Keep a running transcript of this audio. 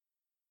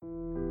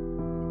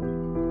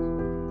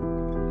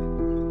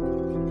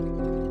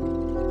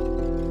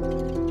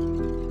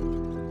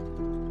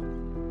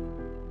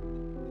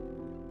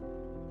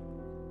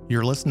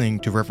You're listening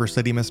to River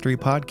City Mystery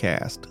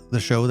Podcast, the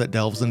show that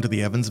delves into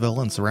the Evansville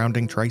and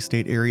surrounding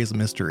tri-state areas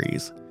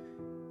mysteries,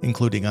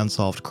 including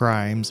unsolved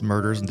crimes,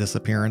 murders, and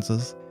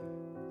disappearances.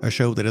 A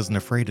show that isn't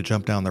afraid to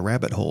jump down the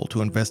rabbit hole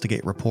to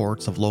investigate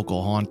reports of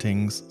local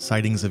hauntings,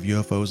 sightings of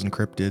UFOs and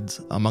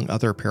cryptids, among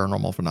other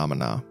paranormal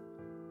phenomena.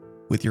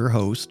 With your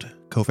host,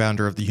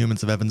 co-founder of the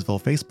Humans of Evansville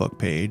Facebook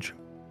page,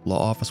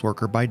 law office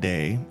worker by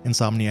day,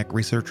 insomniac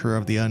researcher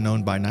of the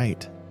unknown by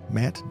night,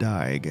 Matt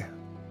Dygue.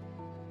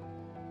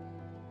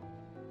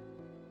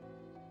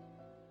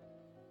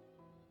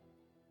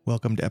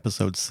 Welcome to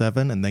episode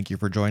 7, and thank you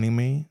for joining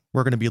me.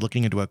 We're going to be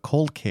looking into a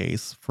cold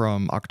case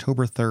from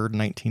October 3rd,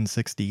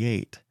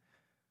 1968.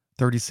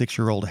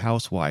 36-year-old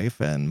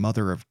housewife and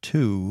mother of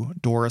two,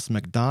 Doris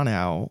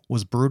McDonough,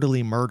 was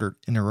brutally murdered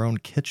in her own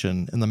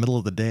kitchen in the middle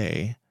of the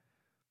day.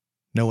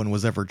 No one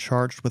was ever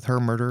charged with her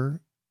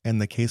murder, and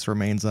the case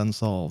remains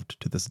unsolved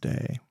to this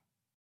day.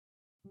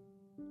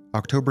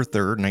 October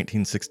 3rd,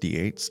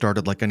 1968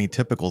 started like any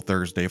typical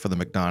Thursday for the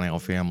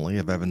McDonough family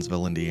of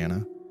Evansville,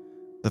 Indiana.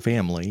 The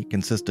family,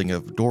 consisting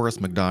of Doris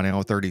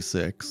McDonough,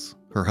 36,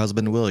 her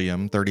husband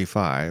William,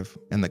 35,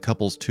 and the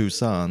couple's two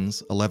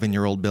sons,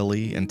 11-year-old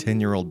Billy and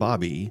 10-year-old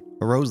Bobby,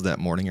 arose that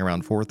morning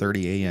around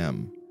 4:30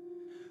 a.m.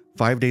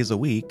 5 days a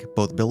week,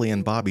 both Billy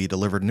and Bobby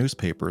delivered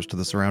newspapers to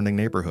the surrounding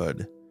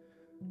neighborhood.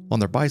 On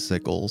their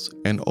bicycles,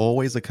 and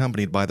always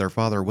accompanied by their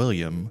father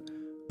William,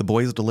 the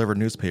boys delivered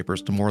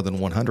newspapers to more than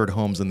 100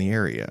 homes in the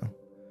area.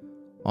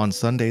 On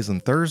Sundays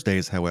and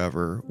Thursdays,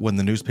 however, when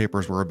the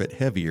newspapers were a bit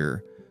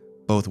heavier,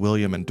 both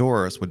William and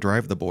Doris would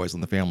drive the boys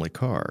in the family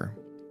car.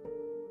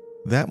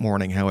 That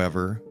morning,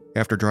 however,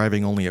 after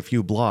driving only a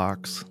few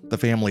blocks, the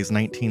family's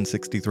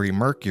 1963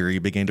 Mercury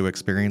began to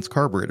experience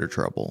carburetor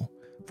trouble,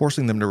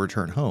 forcing them to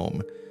return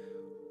home.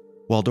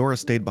 While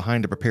Doris stayed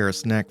behind to prepare a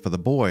snack for the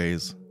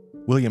boys,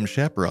 William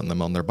chaperoned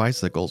them on their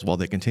bicycles while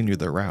they continued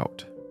their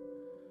route.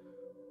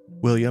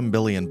 William,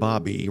 Billy, and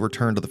Bobby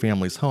returned to the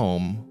family's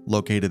home,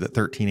 located at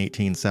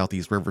 1318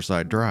 Southeast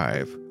Riverside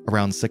Drive,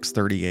 around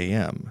 6:30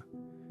 a.m.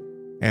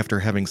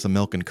 After having some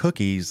milk and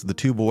cookies, the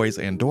two boys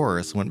and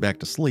Doris went back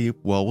to sleep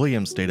while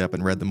William stayed up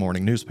and read the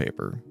morning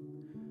newspaper.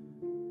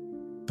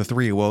 The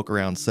three awoke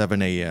around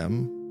 7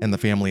 a.m., and the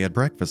family had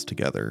breakfast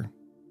together.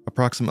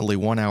 Approximately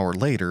 1 hour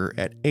later,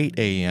 at 8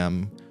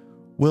 a.m.,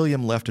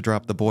 William left to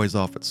drop the boys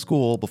off at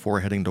school before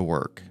heading to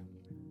work.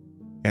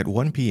 At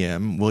 1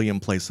 p.m.,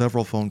 William placed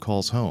several phone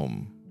calls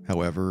home.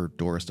 However,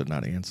 Doris did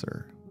not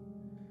answer.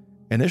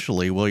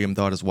 Initially, William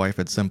thought his wife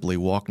had simply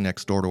walked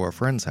next door to a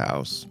friend's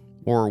house,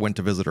 or went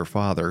to visit her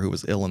father, who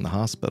was ill in the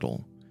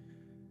hospital.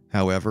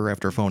 However,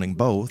 after phoning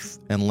both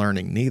and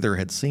learning neither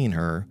had seen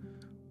her,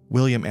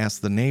 William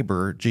asked the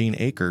neighbor, Jean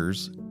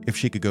Akers, if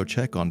she could go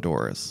check on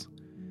Doris.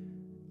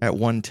 At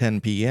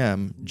 1:10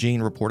 p.m.,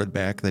 Jean reported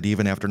back that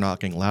even after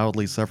knocking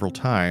loudly several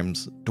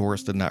times,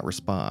 Doris did not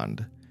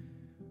respond.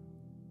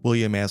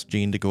 William asked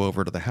Jean to go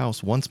over to the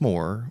house once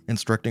more,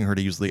 instructing her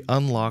to use the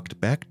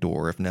unlocked back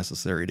door if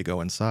necessary to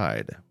go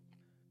inside.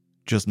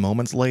 Just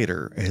moments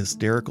later, a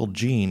hysterical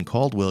Jean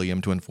called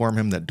William to inform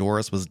him that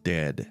Doris was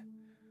dead.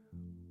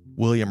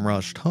 William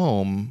rushed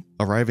home,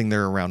 arriving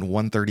there around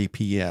 1:30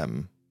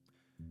 p.m.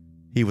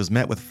 He was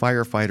met with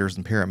firefighters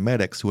and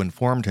paramedics who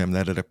informed him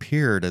that it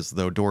appeared as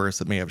though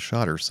Doris may have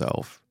shot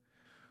herself.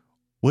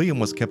 William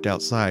was kept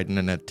outside in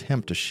an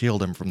attempt to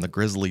shield him from the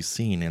grisly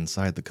scene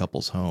inside the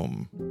couple's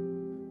home.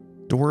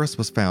 Doris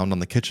was found on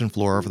the kitchen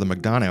floor of the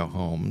McDonough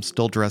home,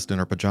 still dressed in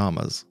her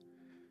pajamas.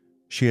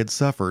 She had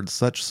suffered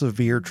such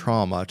severe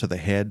trauma to the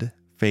head,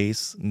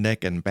 face,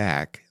 neck, and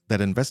back that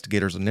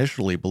investigators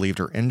initially believed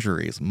her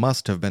injuries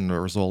must have been the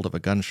result of a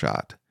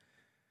gunshot.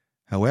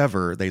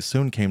 However, they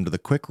soon came to the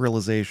quick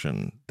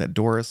realization that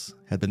Doris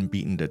had been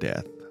beaten to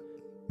death.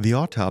 The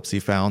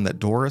autopsy found that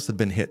Doris had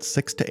been hit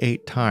 6 to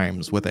 8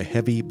 times with a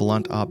heavy,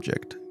 blunt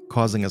object,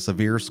 causing a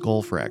severe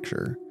skull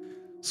fracture.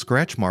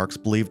 Scratch marks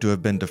believed to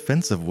have been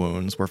defensive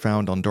wounds were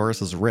found on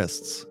Doris's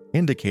wrists,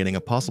 indicating a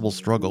possible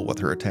struggle with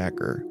her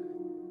attacker.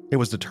 It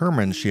was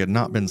determined she had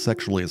not been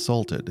sexually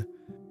assaulted.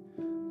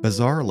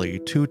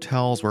 Bizarrely, 2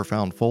 towels were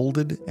found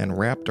folded and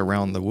wrapped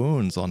around the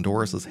wounds on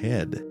Doris's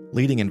head,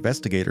 leading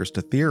investigators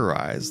to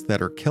theorize that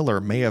her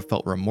killer may have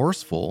felt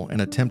remorseful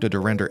and attempted to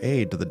render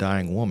aid to the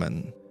dying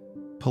woman.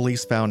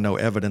 Police found no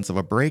evidence of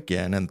a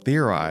break-in and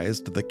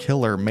theorized the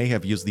killer may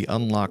have used the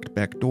unlocked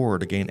back door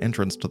to gain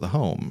entrance to the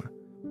home.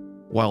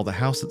 While the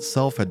house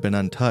itself had been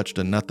untouched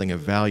and nothing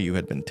of value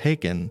had been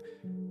taken,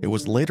 it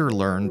was later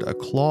learned a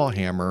claw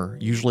hammer,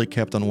 usually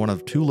kept on one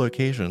of 2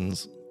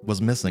 locations,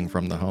 was missing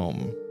from the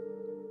home.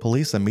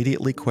 Police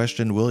immediately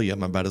questioned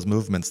William about his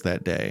movements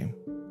that day.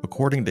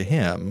 According to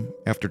him,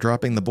 after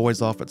dropping the boys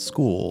off at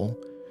school,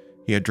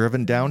 he had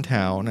driven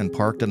downtown and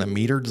parked in a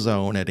metered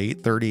zone at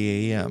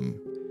 8:30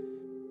 a.m.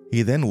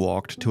 He then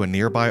walked to a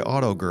nearby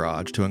auto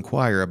garage to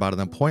inquire about an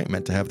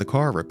appointment to have the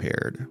car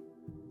repaired.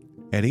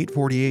 At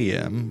 8:40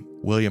 a.m.,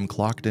 William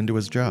clocked into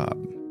his job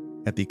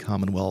at the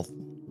Commonwealth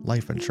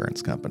Life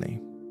Insurance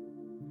Company.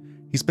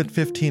 He spent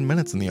 15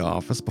 minutes in the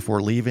office before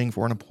leaving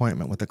for an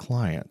appointment with a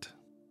client.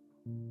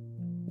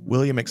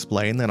 William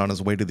explained that on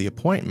his way to the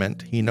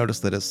appointment, he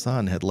noticed that his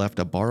son had left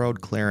a borrowed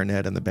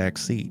clarinet in the back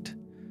seat.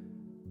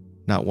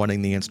 Not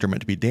wanting the instrument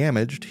to be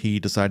damaged, he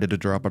decided to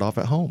drop it off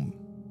at home.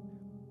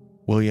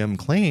 William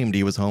claimed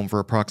he was home for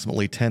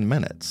approximately 10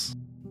 minutes.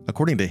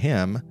 According to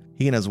him,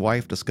 he and his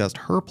wife discussed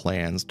her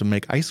plans to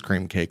make ice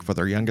cream cake for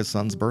their youngest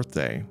son's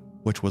birthday,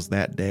 which was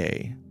that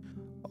day.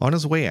 On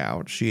his way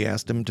out, she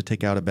asked him to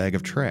take out a bag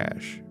of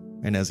trash,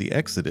 and as he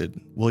exited,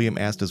 William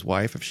asked his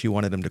wife if she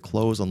wanted him to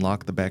close and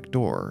lock the back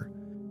door.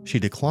 She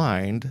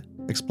declined,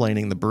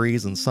 explaining the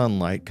breeze and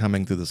sunlight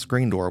coming through the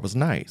screen door was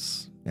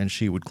nice, and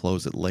she would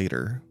close it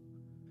later.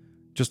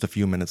 Just a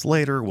few minutes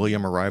later,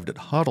 William arrived at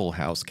Huddle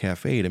House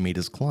Cafe to meet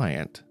his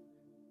client.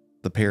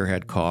 The pair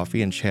had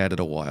coffee and chatted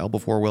a while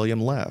before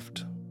William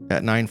left.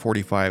 At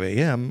 9:45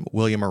 a.m.,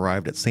 William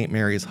arrived at St.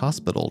 Mary's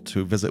Hospital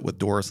to visit with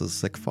Doris's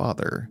sick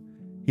father.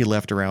 He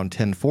left around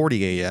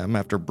 10:40 a.m.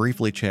 after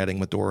briefly chatting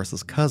with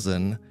Doris's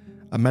cousin,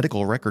 a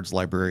medical records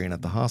librarian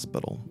at the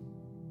hospital.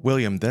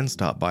 William then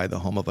stopped by the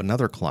home of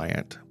another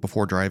client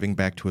before driving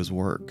back to his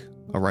work,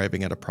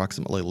 arriving at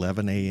approximately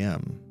 11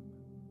 a.m.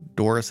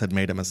 Doris had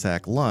made him a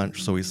sack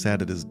lunch, so he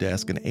sat at his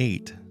desk and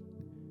ate.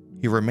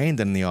 He remained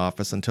in the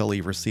office until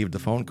he received a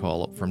phone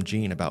call from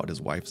Jean about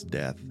his wife's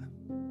death.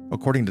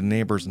 According to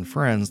neighbors and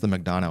friends, the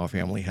McDonough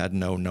family had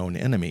no known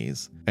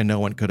enemies, and no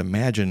one could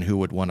imagine who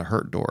would want to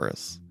hurt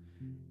Doris.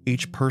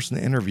 Each person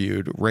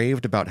interviewed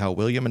raved about how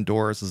William and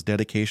Doris's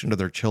dedication to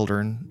their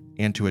children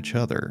and to each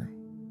other.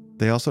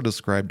 They also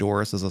described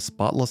Doris as a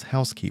spotless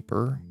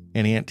housekeeper,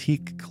 an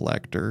antique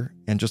collector,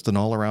 and just an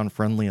all-around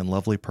friendly and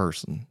lovely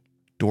person.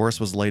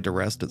 Doris was laid to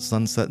rest at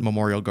Sunset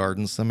Memorial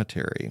Gardens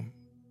Cemetery.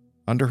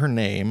 Under her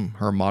name,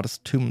 her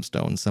modest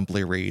tombstone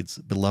simply reads,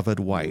 "Beloved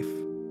Wife."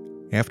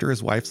 After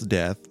his wife's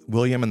death,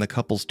 William and the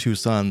couple's two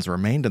sons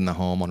remained in the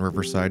home on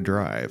Riverside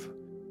Drive.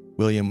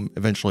 William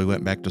eventually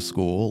went back to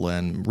school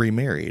and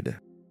remarried.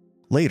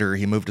 Later,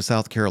 he moved to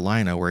South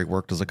Carolina where he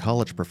worked as a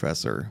college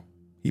professor.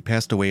 He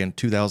passed away in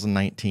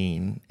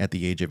 2019 at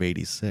the age of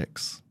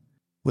 86.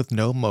 With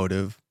no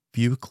motive,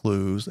 few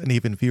clues, and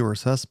even fewer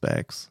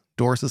suspects,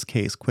 Doris's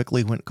case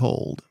quickly went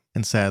cold,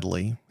 and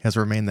sadly, has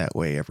remained that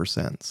way ever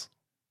since.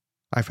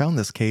 I found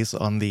this case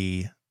on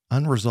the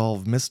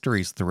Unresolved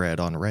Mysteries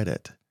thread on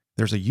Reddit.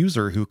 There's a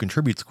user who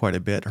contributes quite a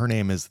bit. Her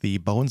name is The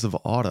Bones of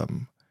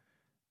Autumn.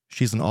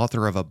 She's an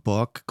author of a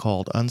book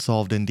called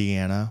Unsolved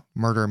Indiana,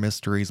 Murder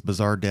Mysteries,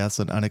 Bizarre Deaths,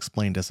 and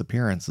Unexplained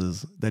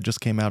Disappearances that just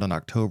came out in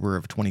October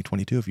of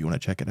 2022 if you want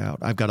to check it out.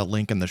 I've got a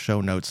link in the show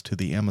notes to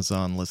the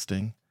Amazon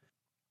listing.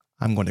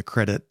 I'm going to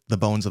credit The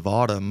Bones of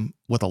Autumn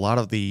with a lot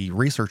of the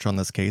research on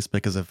this case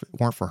because if it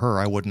weren't for her,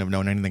 I wouldn't have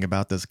known anything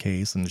about this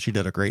case, and she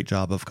did a great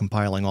job of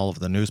compiling all of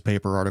the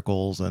newspaper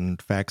articles and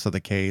facts of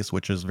the case,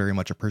 which is very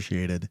much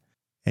appreciated.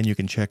 And you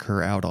can check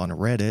her out on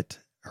Reddit.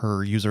 Her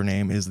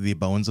username is The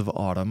Bones of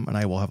Autumn, and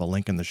I will have a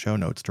link in the show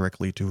notes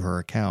directly to her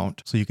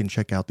account so you can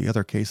check out the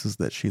other cases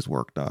that she's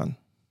worked on.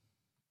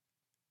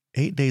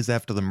 8 days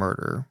after the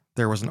murder,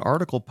 there was an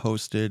article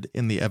posted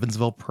in the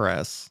Evansville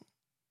Press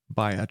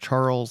by a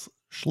Charles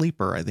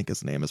Schlepper, I think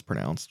his name is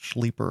pronounced,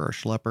 Schlepper or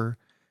Schlepper,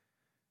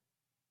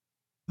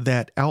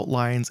 that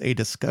outlines a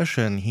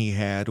discussion he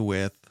had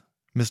with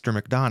Mr.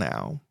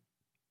 McDonough.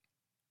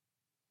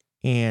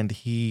 And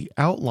he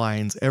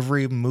outlines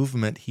every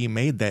movement he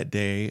made that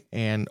day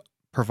and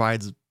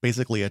provides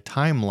basically a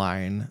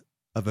timeline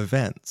of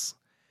events.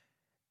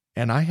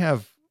 And I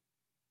have,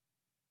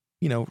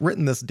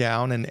 written this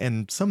down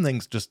and some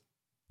things just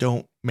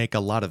don't make a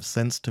lot of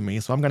sense to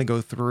me. So I'm going to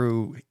go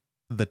through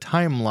the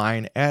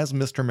timeline as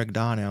Mr.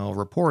 McDonough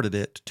reported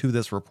it to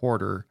this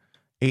reporter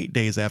 8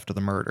 days after the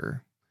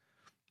murder.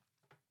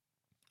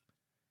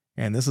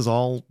 And this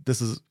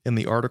is in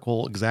the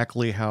article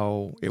exactly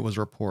how it was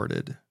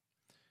reported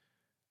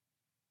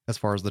as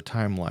far as the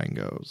timeline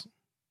goes.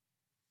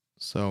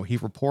 So he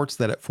reports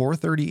that at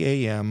 4:30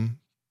 a.m.,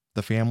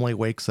 the family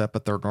wakes up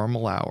at their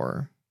normal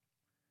hour.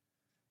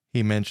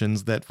 He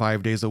mentions that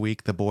 5 days a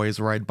week, the boys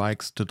ride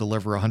bikes to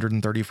deliver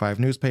 135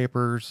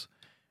 newspapers,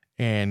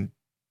 and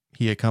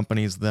he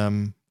accompanies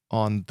them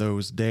on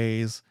those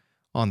days.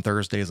 On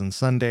Thursdays and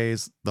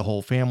Sundays, the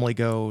whole family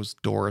goes.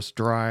 Doris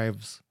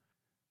drives.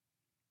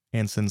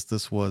 And since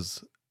this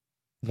was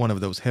one of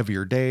those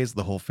heavier days,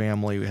 the whole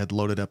family had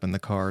loaded up in the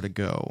car to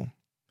go.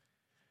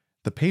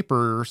 The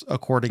papers,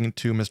 according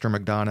to Mr.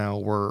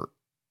 McDonough, were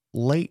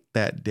late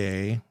that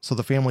day, so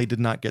the family did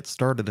not get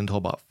started until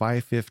about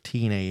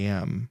 5:15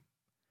 a.m.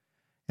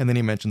 And then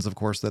he mentions, of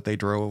course, that they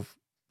drove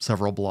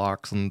several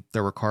blocks and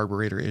there were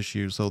carburetor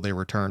issues, so they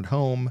returned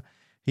home.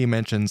 He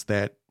mentions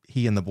that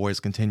he and the boys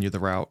continued the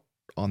route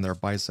on their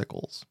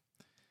bicycles.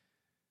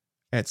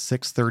 At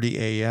 6:30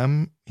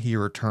 a.m., he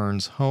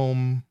returns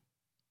home,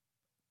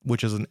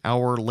 which is an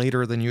hour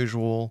later than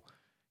usual.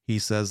 He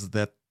says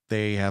that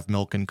they have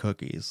milk and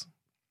cookies.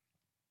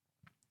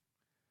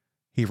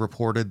 He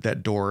reported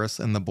that Doris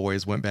and the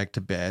boys went back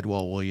to bed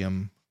while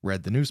William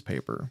read the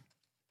newspaper.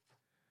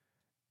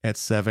 At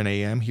 7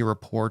 a.m., he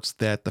reports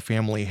that the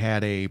family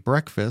had a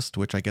breakfast,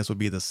 which I guess would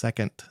be the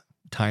second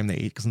time they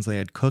ate since they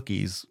had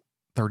cookies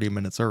 30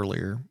 minutes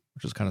earlier.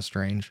 which is kind of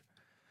strange.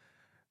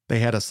 They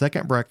had a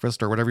second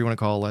breakfast, or whatever you want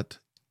to call it,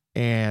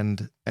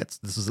 and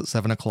this is at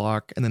 7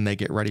 o'clock, and then they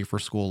get ready for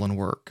school and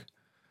work.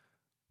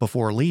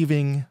 Before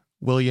leaving,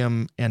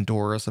 William and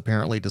Doris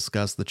apparently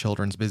discuss the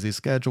children's busy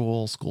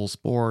schedule, school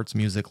sports,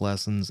 music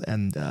lessons,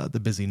 and the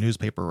busy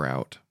newspaper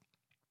route.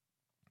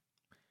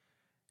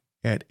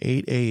 At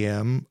 8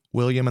 a.m.,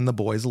 William and the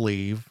boys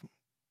leave.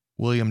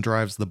 William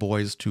drives the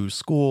boys to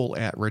school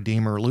at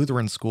Redeemer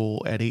Lutheran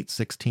School at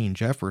 816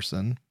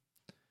 Jefferson.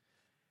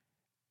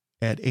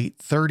 At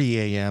 8:30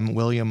 a.m.,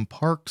 William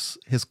parks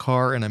his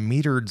car in a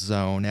metered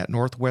zone at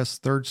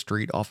Northwest 3rd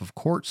Street off of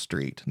Court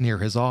Street near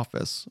his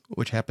office,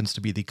 which happens to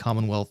be the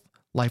Commonwealth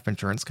Life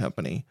Insurance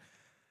Company.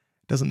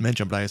 Doesn't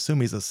mention, but I assume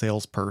he's a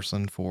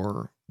salesperson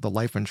for the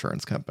life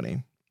insurance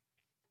company.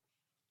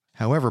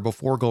 However,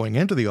 before going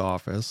into the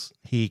office,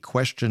 he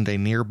questioned a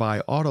nearby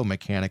auto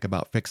mechanic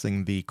about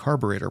fixing the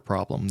carburetor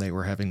problem they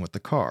were having with the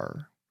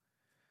car.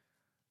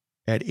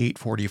 At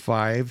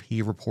 8:45,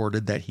 he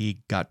reported that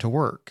he got to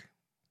work.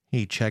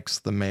 He checks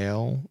the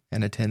mail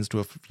and attends to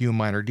a few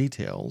minor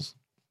details.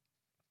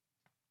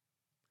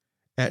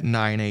 At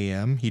 9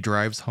 a.m., he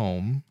drives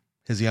home.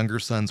 His younger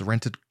son's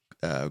rented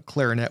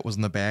clarinet was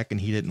in the back,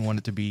 and he didn't want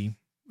it to be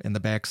in the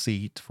back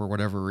seat for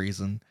whatever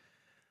reason.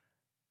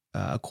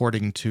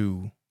 According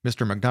to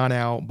Mr.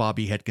 McDonough,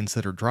 Bobby had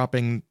considered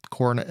dropping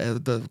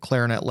the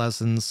clarinet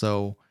lessons,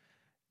 so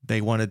they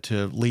wanted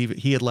to leave it.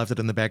 He had left it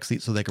in the back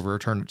seat so they could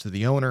return it to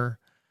the owner.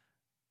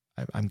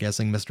 I'm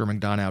guessing Mr.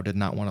 McDonough did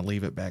not want to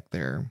leave it back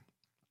there.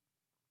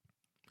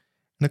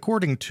 And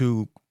according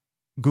to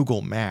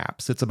Google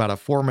Maps, it's about a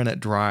 4-minute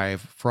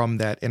drive from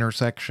that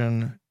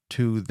intersection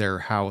to their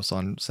house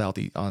on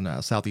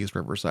Southeast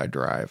Riverside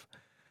Drive.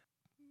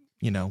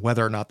 You know,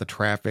 whether or not the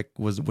traffic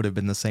would have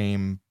been the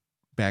same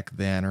back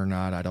then or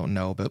not, I don't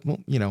know. But,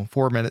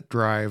 4-minute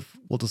drive,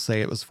 we'll just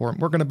say it was we're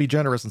going to be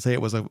generous and say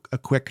it was a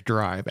quick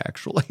drive,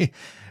 actually,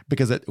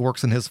 because it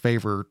works in his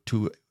favor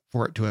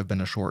for it to have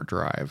been a short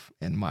drive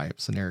in my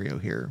scenario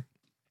here.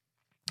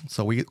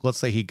 So let's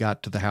say he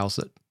got to the house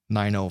at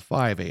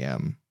 9:05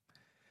 a.m.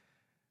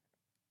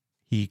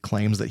 He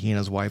claims that he and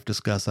his wife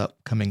discuss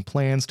upcoming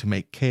plans to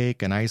make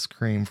cake and ice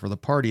cream for the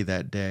party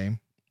that day.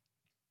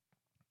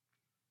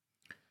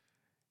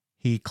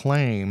 He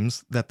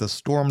claims that the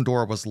storm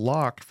door was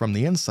locked from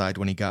the inside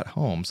when he got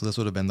home, so this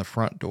would have been the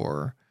front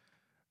door.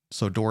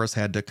 So Doris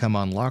had to come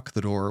unlock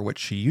the door, which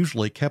she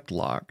usually kept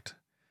locked.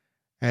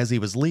 As he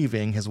was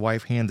leaving, his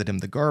wife handed him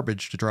the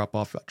garbage to drop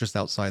off just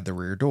outside the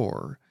rear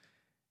door.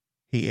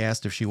 He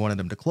asked if she wanted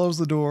him to close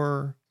the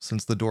door.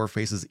 Since the door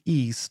faces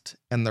east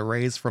and the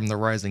rays from the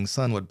rising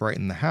sun would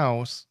brighten the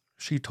house,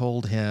 she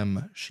told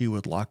him she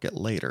would lock it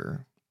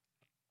later.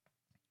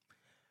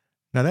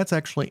 Now that's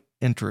actually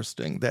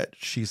interesting that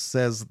she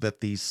says that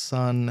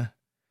the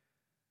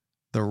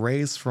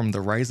rays from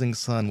the rising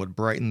sun would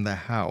brighten the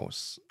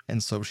house,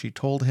 and so she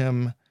told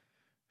him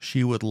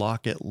she would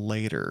lock it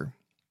later.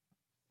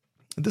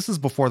 This is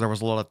before there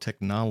was a lot of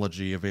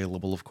technology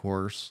available, of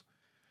course,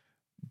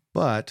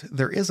 but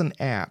there is an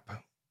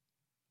app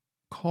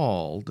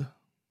called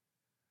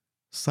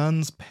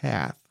Sun's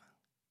Path.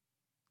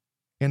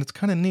 And it's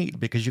kind of neat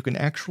because you can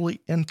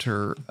actually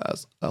enter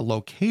a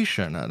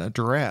location, an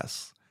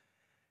address,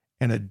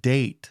 and a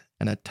date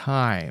and a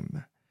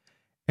time,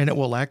 and it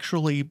will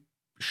actually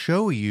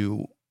show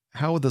you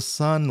how the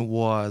sun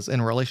was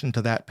in relation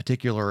to that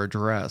particular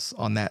address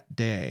on that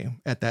day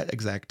at that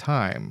exact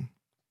time.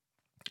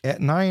 At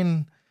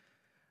 9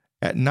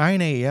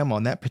 a.m.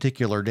 on that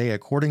particular day,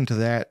 according to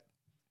that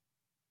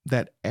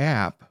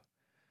app,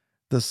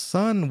 the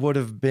sun would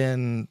have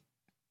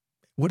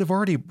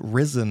already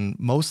risen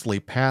mostly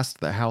past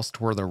the house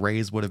to where the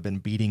rays would have been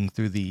beating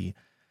through the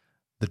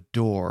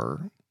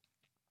door.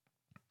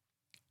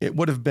 It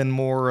would have been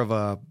more of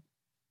a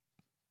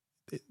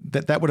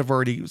that would have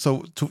already,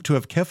 so to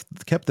have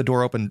kept the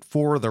door open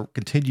for the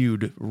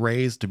continued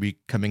rays to be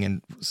coming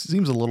in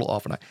seems a little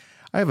off. And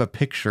I have a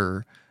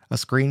picture, a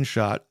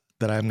screenshot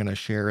that I'm going to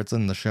share. It's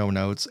in the show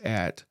notes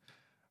at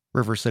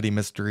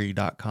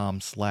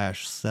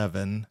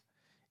rivercitymystery.com/7.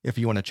 If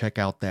you want to check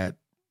out that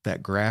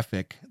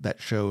graphic that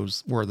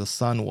shows where the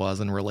sun was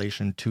in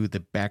relation to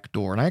the back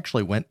door. And I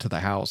actually went to the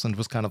house and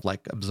was kind of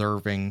like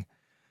observing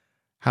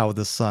how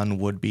the sun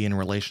would be in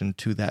relation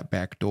to that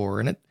back door.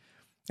 And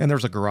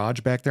there's a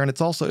garage back there. And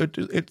it's also,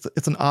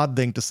 it's an odd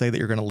thing to say that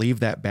you're going to leave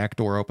that back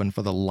door open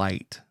for the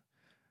light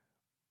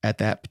at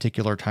that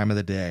particular time of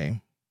the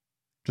day.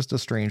 Just a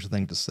strange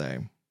thing to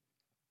say.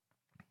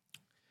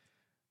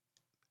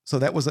 So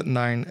that was at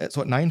 9.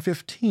 So at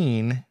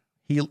 9:15,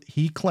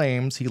 he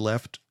claims he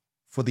left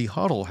for the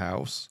Huddle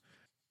House.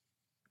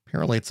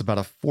 Apparently it's about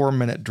a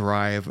 4-minute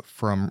drive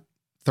from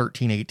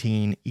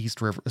 1318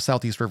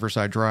 Southeast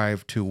Riverside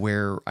Drive to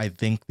where I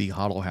think the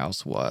Huddle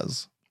House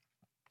was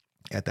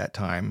at that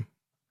time.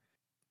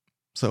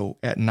 So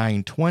at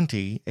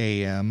 9:20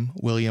 a.m.,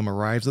 William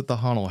arrives at the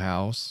Huddle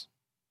House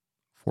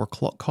for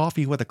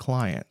coffee with a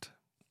client.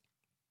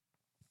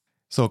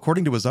 So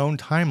according to his own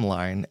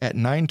timeline, at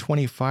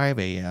 9:25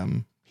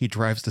 a.m., he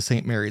drives to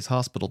St. Mary's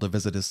Hospital to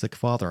visit his sick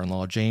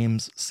father-in-law,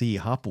 James C.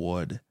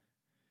 Hopwood.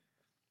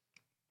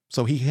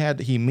 So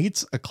he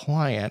meets a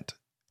client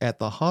at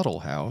the Huddle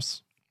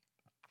House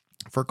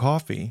for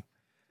coffee,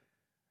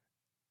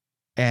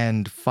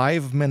 and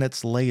 5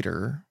 minutes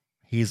later,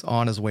 he's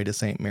on his way to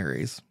St.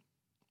 Mary's.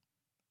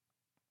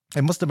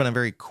 It must have been a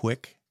very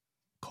quick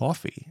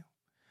coffee.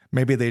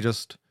 Maybe they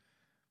just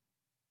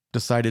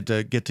decided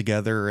to get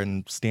together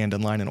and stand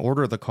in line and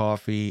order the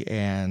coffee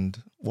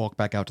and walk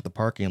back out to the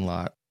parking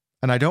lot.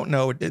 And I don't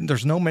know,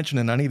 there's no mention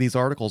in any of these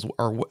articles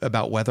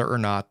about whether or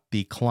not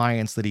the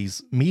clients that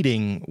he's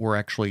meeting were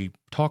actually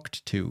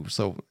talked to.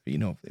 So,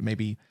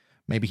 maybe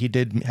he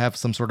did have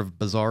some sort of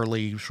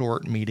bizarrely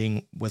short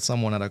meeting with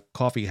someone at a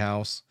coffee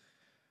house,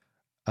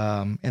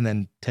 and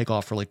then take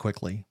off really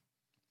quickly.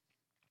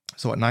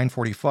 So at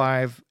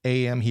 9:45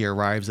 a.m., he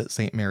arrives at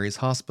St. Mary's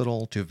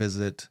Hospital to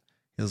visit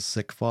his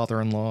sick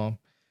father-in-law.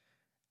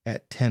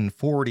 At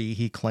 10:40,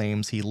 he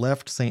claims he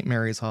left St.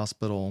 Mary's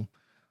Hospital.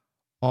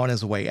 On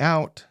his way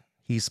out,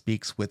 he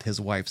speaks with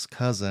his wife's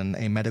cousin,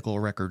 a medical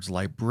records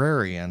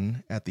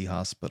librarian at the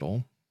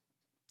hospital.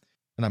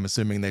 And I'm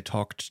assuming they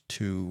talked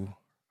to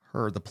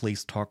her, the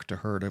police talked to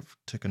her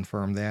to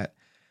confirm that.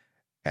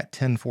 At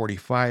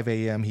 10:45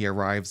 a.m., he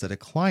arrives at a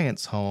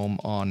client's home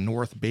on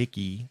North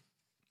Bakey.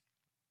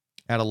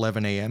 At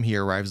 11 a.m., he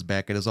arrives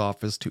back at his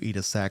office to eat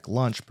a sack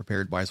lunch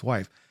prepared by his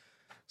wife.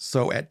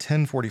 So at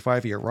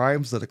 10:45, he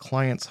arrives at a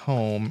client's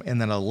home,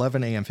 and then at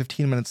 11 a.m.,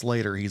 15 minutes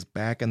later, he's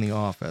back in the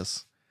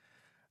office.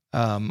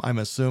 I'm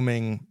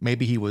assuming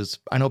maybe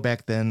I know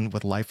back then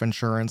with life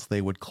insurance, they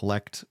would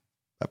collect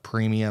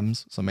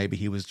premiums. So maybe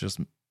he was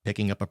just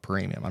picking up a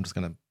premium. I'm just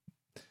going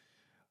to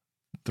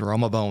throw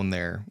him a bone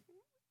there.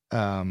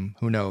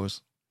 Who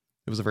knows?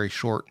 It was a very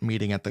short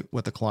meeting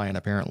with the client,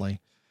 apparently.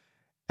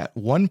 At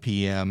 1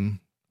 p.m.,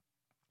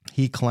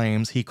 he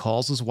claims he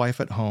calls his wife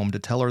at home to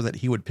tell her that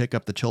he would pick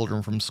up the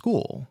children from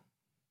school.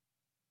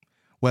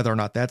 Whether or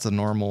not that's a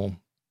normal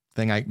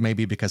thing,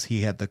 maybe because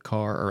he had the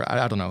car, or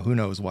I don't know, who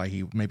knows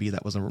why maybe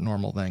that was a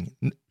normal thing.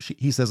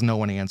 He says no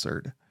one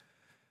answered.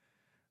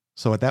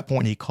 So at that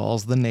point, he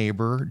calls the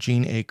neighbor,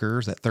 Jean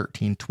Akers, at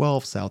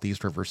 1312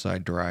 Southeast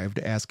Riverside Drive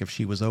to ask if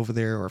she was over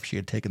there or if she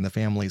had taken the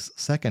family's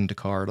second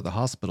car to the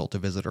hospital to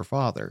visit her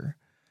father.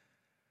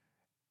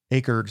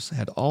 Akers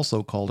had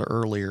also called her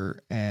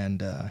earlier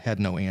and had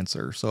no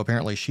answer. So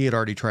apparently she had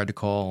already tried to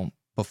call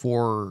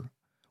before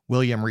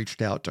William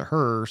reached out to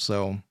her.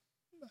 So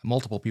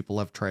multiple people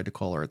have tried to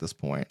call her at this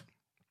point.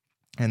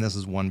 And this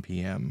is 1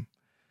 p.m.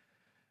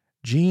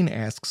 Jean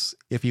asks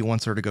if he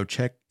wants her to go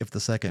check if the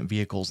second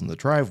vehicle's in the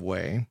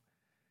driveway.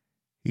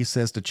 He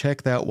says to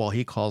check that while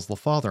he calls the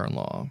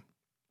father-in-law.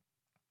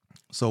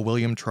 So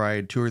William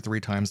tried 2 or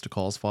 3 times to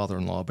call his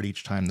father-in-law, but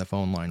each time the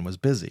phone line was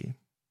busy.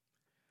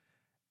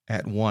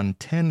 At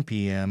 1:10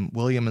 p.m.,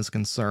 William is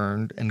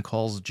concerned and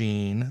calls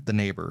Jean, the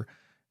neighbor,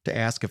 to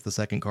ask if the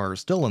second car is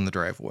still in the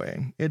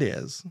driveway. It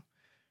is.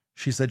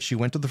 She said she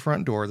went to the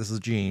front door. This is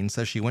Jean.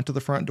 Says she went to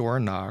the front door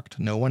and knocked.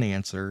 No one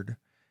answered,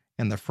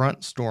 and the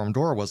front storm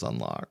door was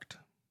unlocked.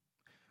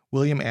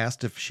 William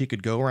asked if she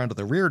could go around to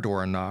the rear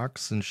door and knock,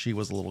 since he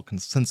was a little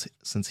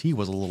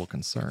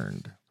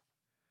concerned.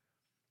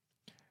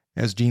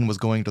 As Jean was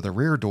going to the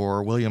rear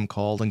door, William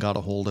called and got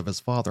a hold of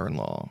his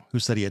father-in-law, who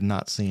said he had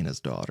not seen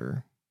his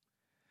daughter.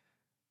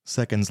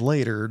 Seconds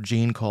later,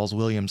 Jean calls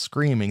William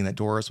screaming that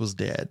Doris was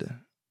dead.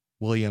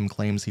 William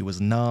claims he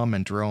was numb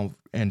and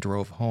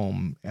drove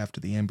home after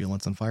the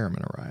ambulance and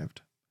firemen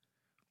arrived.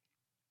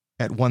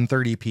 At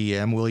 1:30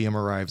 p.m., William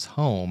arrives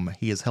home.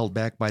 He is held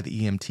back by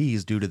the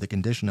EMTs due to the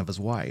condition of his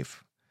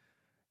wife.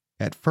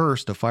 At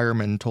first, a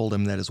fireman told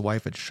him that his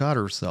wife had shot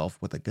herself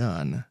with a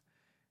gun.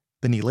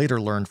 Then he later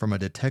learned from a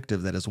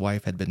detective that his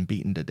wife had been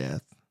beaten to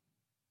death.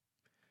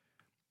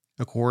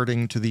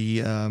 According to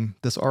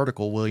this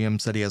article, William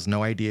said he has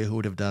no idea who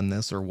would have done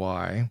this or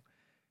why.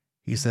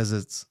 He says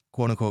it's,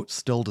 quote-unquote,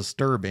 still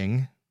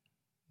disturbing,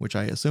 which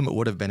I assume it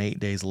would have been 8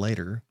 days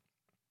later.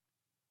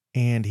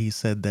 And he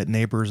said that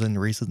neighbors in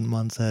recent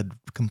months had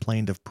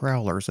complained of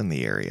prowlers in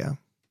the area.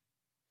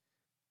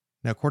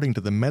 Now, according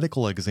to the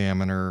medical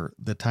examiner,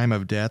 the time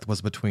of death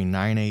was between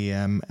 9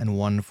 a.m. and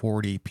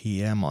 1:40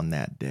 p.m. on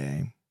that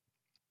day.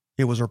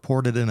 It was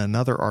reported in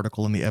another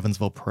article in the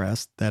Evansville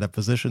Press that a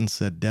physician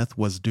said death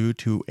was due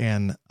to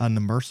an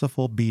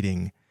unmerciful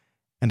beating,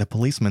 and a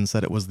policeman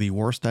said it was the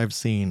worst I've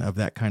seen of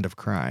that kind of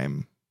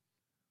crime.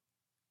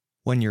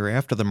 1 year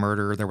after the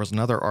murder, there was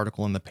another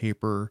article in the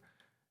paper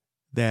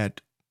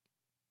that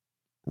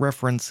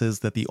references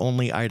that the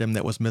only item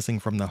that was missing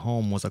from the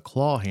home was a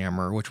claw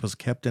hammer, which was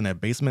kept in a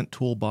basement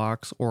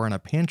toolbox or in a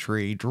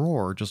pantry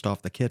drawer just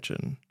off the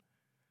kitchen.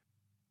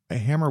 A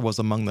hammer was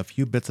among the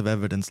few bits of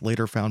evidence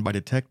later found by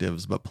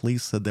detectives, but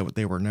police said that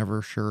they were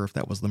never sure if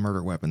that was the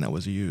murder weapon that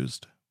was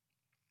used.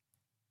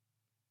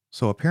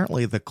 So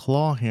apparently the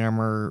claw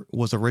hammer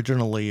was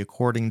originally,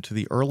 according to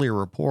the earlier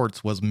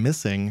reports, was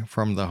missing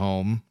from the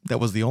home.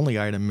 That was the only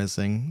item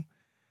missing.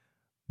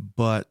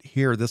 But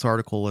here, this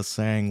article is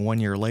saying 1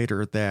 year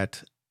later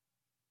that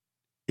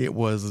it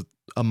was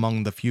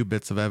among the few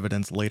bits of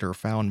evidence later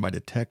found by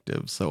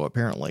detectives, so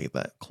apparently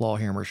that claw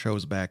hammer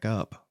shows back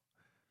up.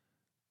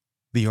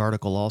 The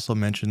article also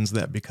mentions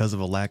that because of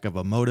a lack of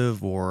a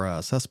motive or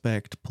a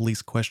suspect,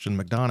 police questioned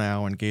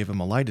McDonough and gave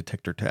him a lie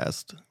detector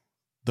test.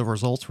 The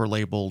results were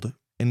labeled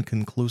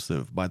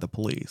inconclusive by the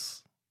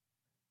police.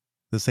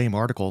 The same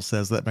article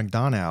says that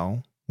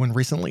McDonough, when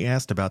recently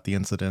asked about the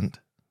incident,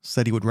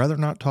 said he would rather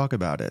not talk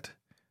about it.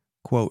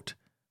 Quote,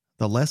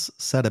 "The less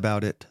said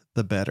about it,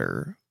 the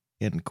better,"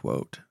 end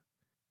quote.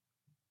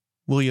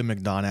 William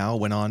McDonough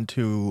went on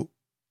to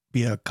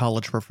be a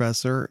college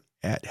professor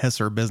at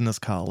Hesser Business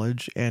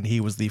College, and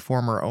he was the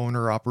former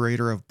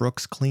owner-operator of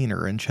Brooks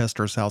Cleaner in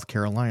Chester, South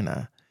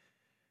Carolina.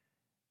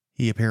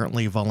 He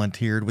apparently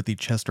volunteered with the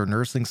Chester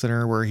Nursing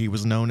Center, where he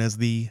was known as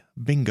the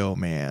Bingo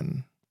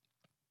Man.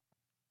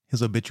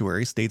 His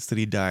obituary states that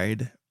he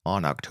died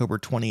on October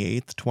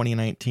 28,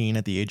 2019,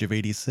 at the age of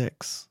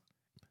 86.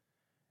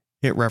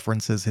 It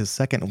references his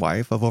second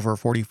wife of over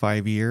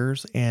 45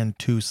 years and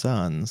 2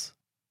 sons.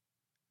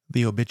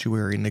 The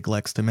obituary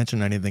neglects to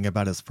mention anything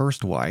about his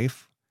first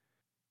wife,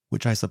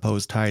 which I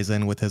suppose ties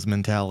in with his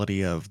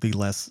mentality of the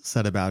less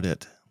said about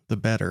it, the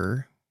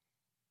better.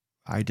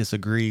 I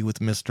disagree with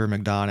Mr.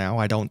 McDonough.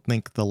 I don't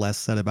think the less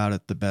said about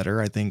it, the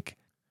better. I think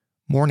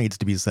more needs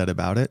to be said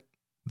about it.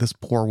 This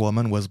poor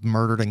woman was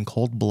murdered in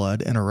cold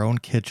blood in her own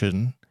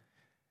kitchen,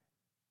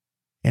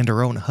 and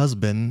her own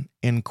husband,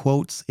 in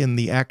quotes in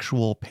the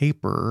actual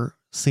paper,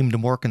 seemed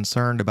more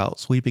concerned about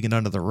sweeping it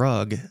under the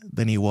rug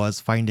than he was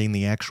finding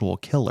the actual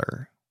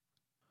killer.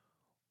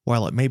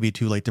 While it may be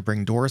too late to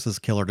bring Doris's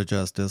killer to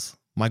justice,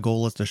 my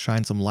goal is to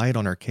shine some light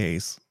on her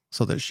case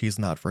so that she's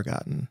not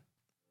forgotten.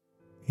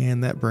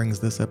 And that brings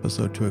this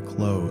episode to a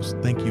close.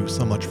 Thank you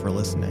so much for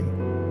listening.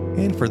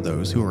 And for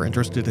those who are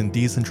interested in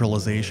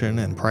decentralization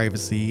and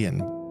privacy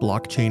and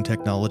blockchain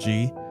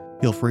technology,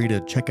 feel free to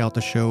check out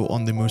the show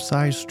on the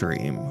Musai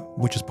stream,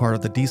 which is part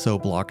of the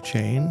DeSo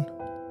blockchain.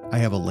 I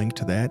have a link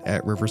to that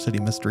at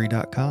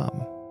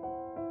rivercitymystery.com.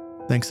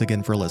 Thanks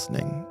again for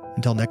listening.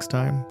 Until next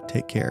time,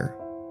 take care.